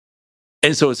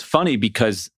And so it's funny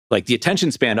because like the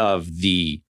attention span of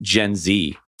the Gen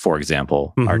Z, for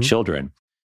example, our children,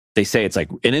 they say it's like,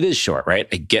 and it is short, right?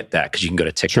 I get that because you can go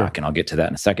to TikTok and I'll get to that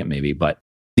in a second maybe. But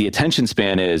the attention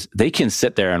span is they can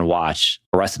sit there and watch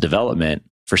Arrested Development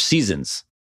for seasons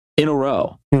in a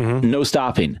row, no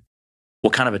stopping.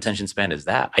 What kind of attention span is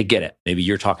that? I get it. Maybe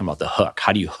you're talking about the hook.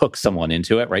 How do you hook someone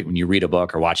into it, right? When you read a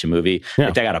book or watch a movie,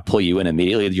 like they got to pull you in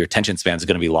immediately. Your attention span is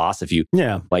going to be lost if you,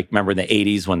 like, remember in the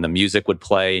 80s when the music would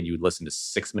play and you would listen to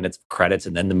 6 minutes of credits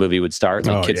and then the movie would start.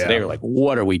 Like kids today are like,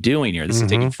 what are we doing here? This is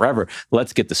taking forever.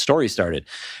 Let's get the story started.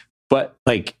 But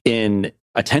like in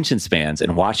attention spans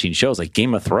and watching shows like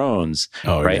Game of Thrones,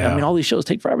 right? I mean, all these shows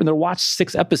take forever and they're watched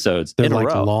 6 episodes in a row. They're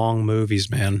like long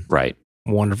movies, man. Right.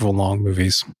 Wonderful long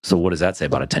movies. So what does that say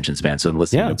about attention span? So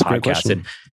listening to podcasts, and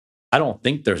I don't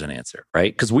think there's an answer,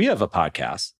 right? Because we have a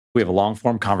podcast, we have a long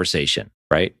form conversation,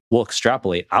 right? We'll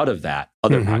extrapolate out of that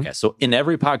other podcast. So in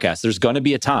every podcast, there's going to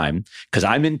be a time, because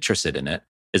I'm interested in it,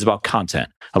 is about content,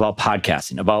 about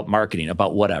podcasting, about marketing,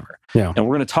 about whatever. And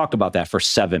we're going to talk about that for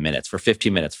 7 minutes, for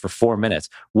 15 minutes, for 4 minutes.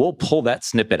 We'll pull that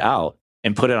snippet out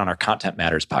and put it on our Content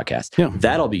Matters podcast.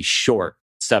 That'll be short,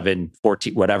 7,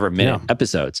 14, whatever minute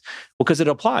episodes, because it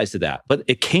applies to that. But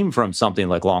it came from something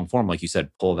like long form, like you said,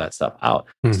 pull that stuff out.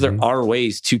 So there are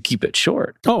ways to keep it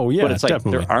short. But it's like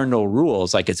there are no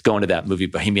rules. Like it's going to that movie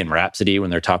Bohemian Rhapsody when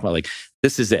they're talking about like,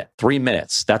 this is it, 3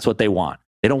 minutes. That's what they want.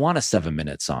 They don't want a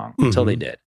 7-minute song until they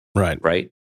did. Right.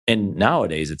 And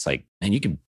nowadays it's like, and you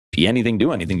can be anything,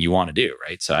 do anything you want to do.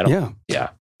 Right. So I don't,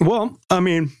 Well, I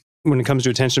mean, when it comes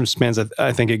to attention spans,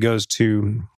 I think it goes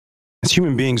to, as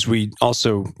human beings,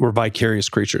 we're vicarious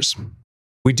creatures.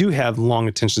 We do have long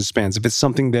attention spans if it's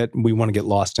something that we want to get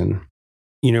lost in.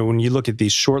 You know, when you look at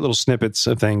these short little snippets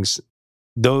of things,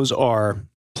 those are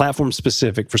platform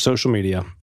specific for social media.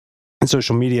 And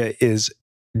social media is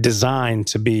designed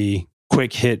to be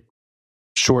quick hit,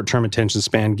 short-term attention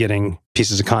span, getting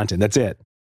pieces of content. That's it.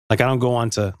 Like I don't go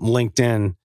on to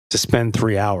LinkedIn to spend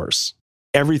 3 hours.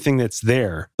 Everything that's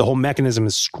there, the whole mechanism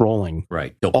is scrolling.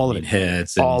 Right. All of it.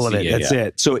 Hits. All of it. That's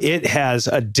it. So it has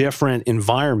a different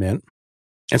environment.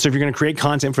 And so if you're going to create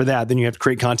content for that, then you have to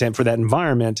create content for that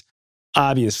environment,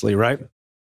 obviously, right?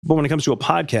 But when it comes to a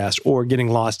podcast or getting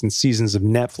lost in seasons of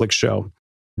Netflix show,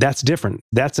 that's different.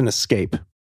 That's an escape.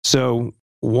 So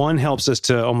one helps us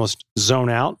to almost zone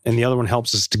out, and the other one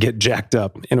helps us to get jacked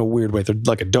up in a weird way. They're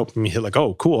like a dopamine hit, like,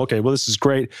 oh, cool, okay, well, this is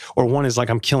great. Or one is like,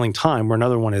 I'm killing time, where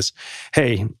another one is,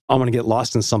 hey, I'm going to get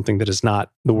lost in something that is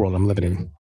not the world I'm living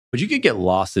in. But you could get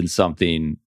lost in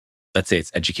something, let's say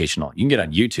it's educational. You can get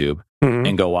on YouTube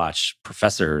and go watch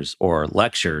professors or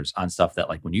lectures on stuff that,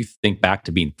 like, when you think back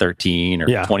to being 13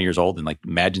 or 20 years old and like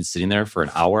imagine sitting there for an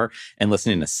hour and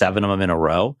listening to 7 of them in a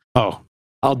row. Oh,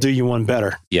 I'll do you one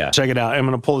better. Check it out. I'm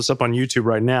going to pull this up on YouTube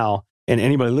right now, and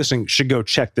anybody listening should go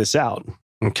check this out.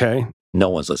 Okay. No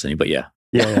one's listening, but yeah.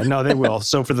 No, they will.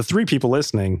 So for the 3 people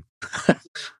listening,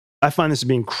 I find this to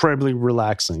be incredibly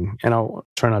relaxing, and I'll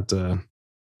try not to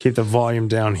keep the volume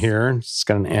down here. It's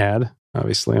got an ad.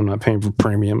 Obviously, I'm not paying for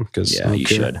premium because you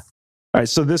should. All right.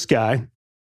 So this guy,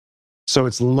 so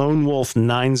it's Lone Wolf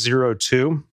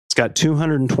 902. It's got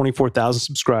 224,000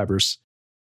 subscribers.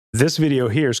 This video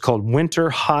here is called Winter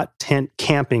Hot Tent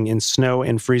Camping in Snow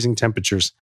and Freezing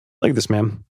Temperatures. Look at this,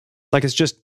 man. Like it's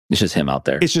just him out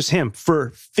there. It's just him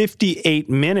for 58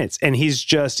 minutes. And he's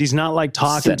not like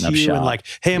talking to you and like,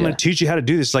 hey, I'm going to teach you how to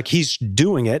do this. Like he's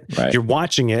doing it. Right. You're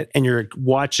watching it and you're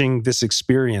watching this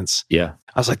experience. Yeah.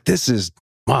 I was like, this is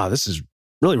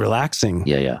really relaxing.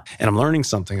 Yeah. And I'm learning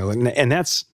something. And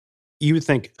that's, you would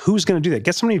think, who's going to do that?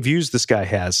 Guess how many views this guy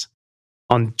has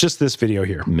on just this video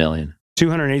here? 1 million.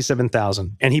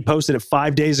 287,000. And he posted it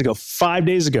 5 days ago. 5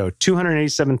 days ago,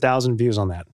 287,000 views on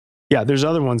that. Yeah, there's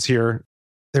other ones here.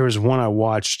 There was one I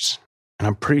watched, and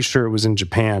I'm pretty sure it was in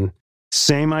Japan.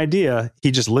 Same idea. He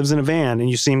just lives in a van, and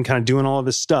you see him kind of doing all of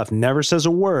his stuff. Never says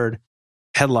a word.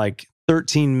 Had like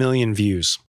 13 million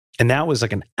views. And that was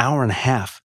like an hour and a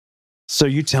half. So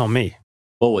you tell me.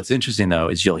 Well, what's interesting, though,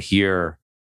 is you'll hear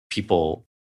people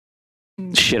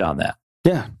shit on that.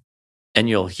 Yeah. And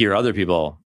you'll hear other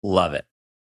people love it.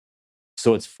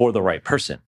 So it's for the right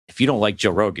person. If you don't like Joe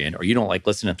Rogan or you don't like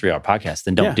listening to 3-hour podcasts,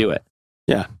 then don't do it.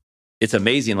 Yeah. It's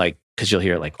amazing, like, because you'll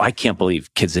hear like, I can't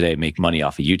believe kids today make money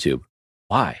off of YouTube.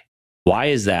 Why? Why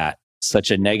is that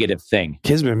such a negative thing.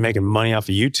 Kids have been making money off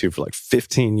of YouTube for like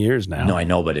 15 years now. No, I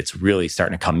know, but it's really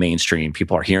starting to come mainstream.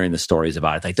 People are hearing the stories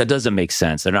about it. Like, that doesn't make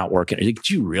sense. They're not working. Like,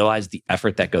 do you realize the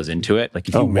effort that goes into it? Like,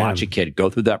 if you watch a kid go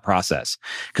through that process,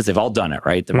 because they've all done it,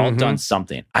 right? They've all done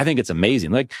something. I think it's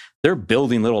amazing. Like, they're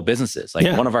building little businesses.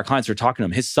 Like one of our clients, we're talking to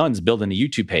him, his son's building a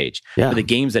YouTube page for the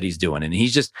games that he's doing. And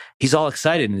he's all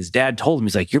excited. And his dad told him,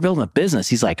 he's like, you're building a business.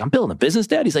 He's like, I'm building a business,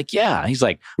 Dad. He's like, yeah. And he's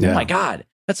like, oh my God,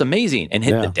 that's amazing. And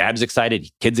the dad's excited,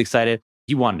 kid's excited.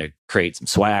 He wanted to create some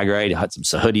swag, right? He had some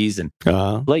hoodies and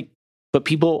but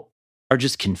people are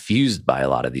just confused by a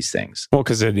lot of these things. Well,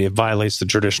 because it violates the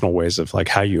traditional ways of like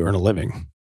how you earn a living.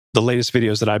 The latest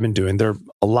videos that I've been doing, they're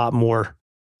a lot more,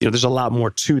 there's a lot more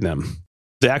to them.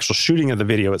 The actual shooting of the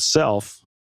video itself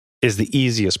is the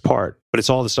easiest part, but it's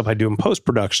all the stuff I do in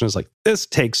post-production is like, this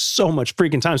takes so much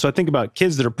freaking time. So I think about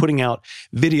kids that are putting out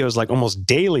videos like almost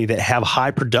daily that have high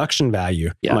production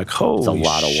value. Yeah. I'm like, holy it's a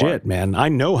lot of work, man. I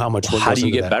know how much work. How do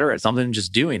you get better at something than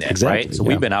just doing it, right? So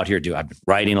we've been out here I've been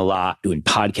writing a lot, doing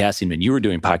podcasting, and you were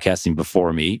doing podcasting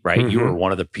before me, right? You were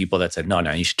one of the people that said, no,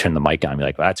 you should turn the mic on. You're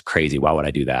like, well, that's crazy. Why would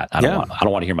I do that? I don't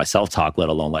want to hear myself talk, let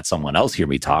alone let someone else hear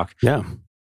me talk. Yeah.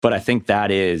 But I think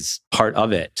that is part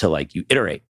of it to like, you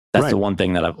iterate. That's the one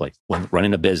thing that I've like when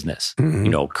running a business,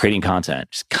 creating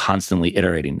content, just constantly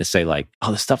iterating to say like,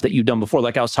 oh, the stuff that you've done before,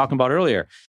 like I was talking about earlier,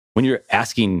 when you're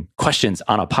asking questions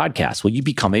on a podcast, well, you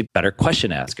become a better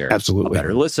question asker, absolutely, a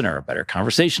better listener, a better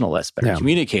conversationalist, better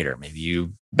communicator. Maybe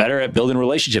you better at building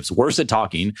relationships, worse at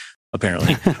talking,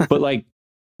 apparently. But like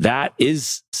that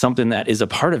is something that is a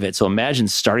part of it. So imagine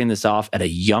starting this off at a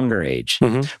younger age.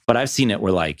 But I've seen it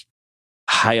where like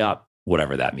high up,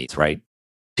 whatever that means, right?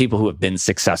 People who have been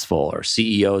successful or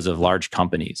CEOs of large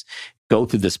companies go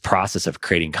through this process of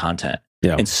creating content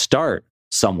and start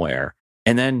somewhere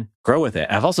and then grow with it.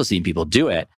 I've also seen people do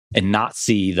it and not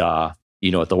see the,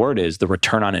 what the word is, the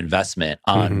return on investment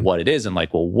on what it is. And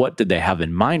like, well, what did they have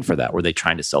in mind for that? Were they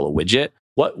trying to sell a widget?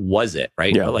 What was it?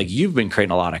 Right. But like you've been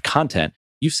creating a lot of content.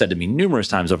 You've said to me numerous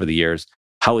times over the years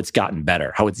how it's gotten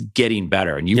better, how it's getting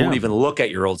better. And you won't even look at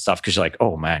your old stuff because you're like,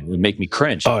 oh man, it would make me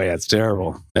cringe. Oh yeah, it's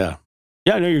terrible. Yeah.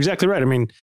 Yeah, no, you're exactly right. I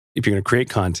mean, if you're going to create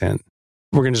content,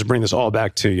 we're going to just bring this all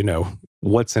back to,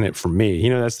 what's in it for me?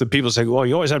 That's the people say, well,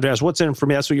 you always have to ask, what's in it for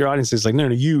me? That's what your audience is like. No,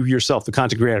 you yourself, the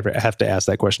content creator, have to ask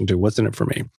that question too. What's in it for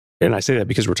me? And I say that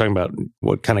because we're talking about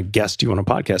what kind of guest you want a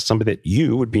podcast, somebody that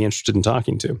you would be interested in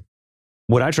talking to.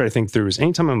 What I try to think through is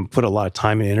anytime I'm going to put a lot of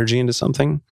time and energy into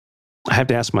something, I have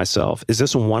to ask myself, is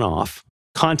this a one-off,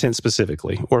 content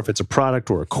specifically, or if it's a product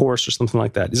or a course or something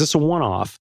like that, is this a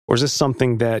one-off? Or is this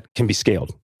something that can be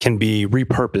scaled, can be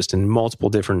repurposed in multiple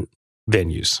different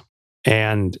venues?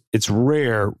 And it's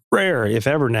rare, if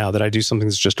ever now, that I do something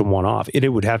that's just a one-off. It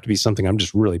would have to be something I'm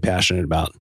just really passionate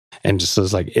about. And just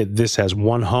says like, this has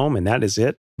one home and that is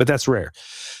it. But that's rare.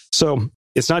 So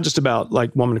it's not just about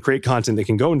like, well, I'm going to create content that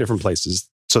can go in different places.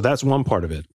 So that's one part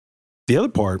of it. The other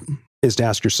part is to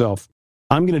ask yourself,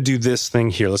 I'm going to do this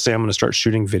thing here. Let's say I'm going to start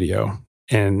shooting video.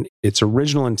 And its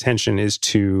original intention is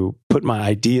to put my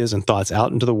ideas and thoughts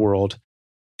out into the world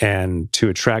and to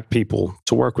attract people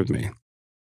to work with me.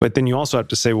 But then you also have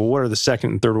to say, well, what are the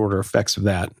second and third order effects of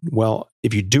that? Well,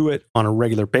 if you do it on a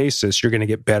regular basis, you're going to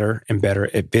get better and better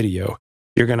at video.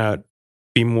 You're going to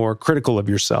be more critical of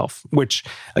yourself, which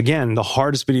again, the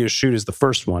hardest video to shoot is the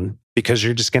first one because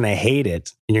you're just going to hate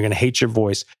it and you're going to hate your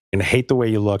voice, you're going to hate the way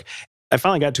you look. I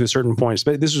finally got to a certain point.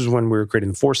 This was when we were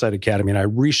creating the Foresight Academy, and I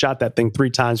reshot that thing 3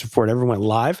 times before it ever went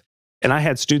live. And I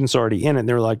had students already in it, and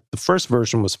they were like, the first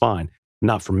version was fine,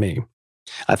 not for me.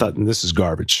 I thought, this is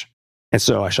garbage. And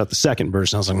so I shot the second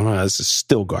version. I was like, no, this is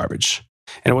still garbage.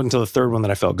 And it wasn't until the third one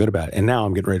that I felt good about it. And now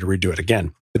I'm getting ready to redo it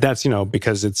again. But that's,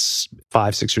 because it's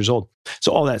 5-6 years old.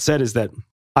 So all that said is that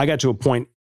I got to a point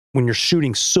when you're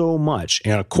shooting so much,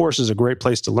 and a course is a great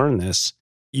place to learn this,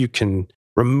 you can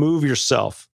remove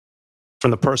yourself from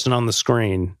the person on the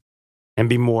screen and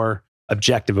be more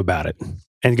objective about it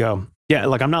and go, yeah,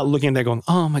 like I'm not looking at that going,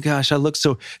 oh my gosh, I look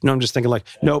so, no, I'm just thinking like,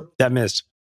 nope, that missed.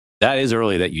 That is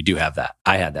early that you do have that.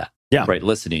 I had that. Yeah. Right.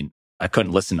 Listening. I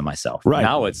couldn't listen to myself. Right.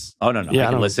 Now it's, oh no, I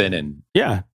can listen and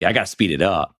I got to speed it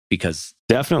up because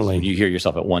definitely when you hear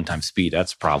yourself at 1x speed,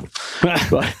 that's a problem.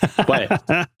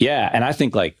 but yeah. And I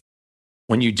think like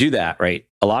when you do that, right,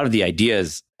 a lot of the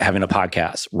ideas, having a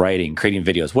podcast, writing, creating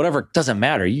videos, whatever, doesn't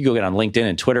matter. You go get on LinkedIn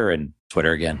and Twitter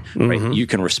again, right? You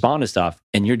can respond to stuff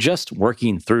and you're just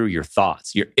working through your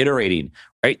thoughts. You're iterating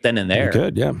right then and there.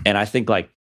 Good, yeah. And I think like,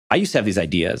 I used to have these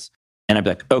ideas and I'd be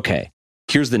like, okay,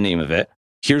 here's the name of it.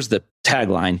 Here's the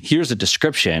tagline. Here's a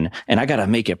description. And I got to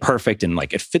make it perfect. And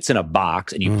like, it fits in a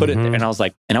box and you put it there. And I was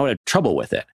like, and I would have trouble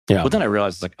with it. Yeah. But then I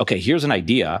realized like, okay, here's an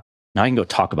idea. Now I can go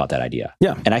talk about that idea.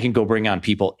 Yeah. And I can go bring on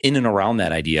people in and around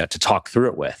that idea to talk through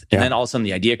it with. And then all of a sudden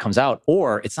the idea comes out,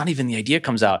 or it's not even the idea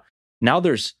comes out. Now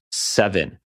there's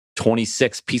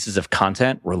 26 pieces of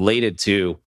content related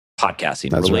to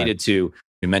podcasting, related to,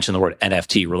 you mentioned the word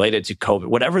NFT, related to COVID,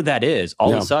 whatever that is.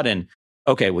 All of a sudden,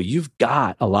 okay, well, you've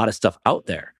got a lot of stuff out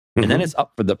there. And then it's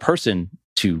up for the person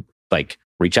to like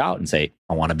reach out and say,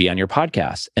 I want to be on your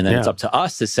podcast. And then it's up to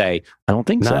us to say, I don't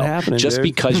think Not so. Just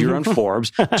because you're on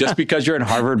Forbes, just because you're in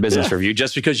Harvard Business Review,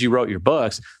 just because you wrote your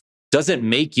books, doesn't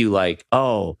make you like,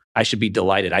 oh, I should be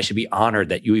delighted. I should be honored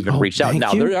that you even reached out.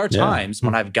 Now, there are times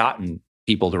when I've gotten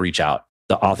people to reach out.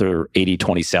 The author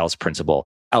 80-20 sales principle.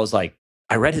 I was like,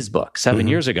 I read his book 7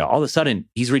 years ago. All of a sudden,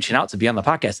 he's reaching out to be on the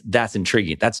podcast. That's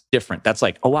intriguing. That's different. That's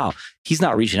like, oh, wow, he's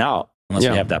not reaching out unless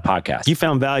we have that podcast. You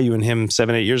found value in him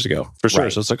 7-8 years ago, for sure.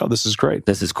 Right. So it's like, oh, this is great.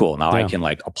 This is cool. Now I can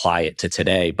like apply it to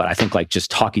today. But I think like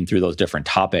just talking through those different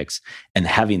topics and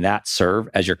having that serve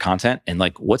as your content and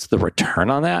like, what's the return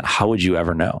on that? How would you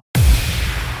ever know?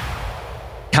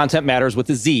 Content Matters with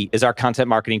a Z is our content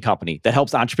marketing company that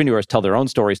helps entrepreneurs tell their own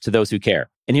stories to those who care.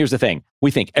 And here's the thing. We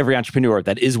think every entrepreneur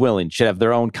that is willing should have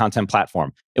their own content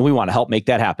platform. And we want to help make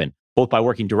that happen, both by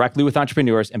working directly with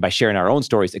entrepreneurs and by sharing our own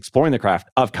stories, exploring the craft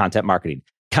of content marketing.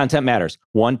 Content Matters,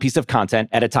 one piece of content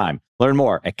at a time. Learn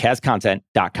more at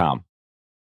kazcontent.com.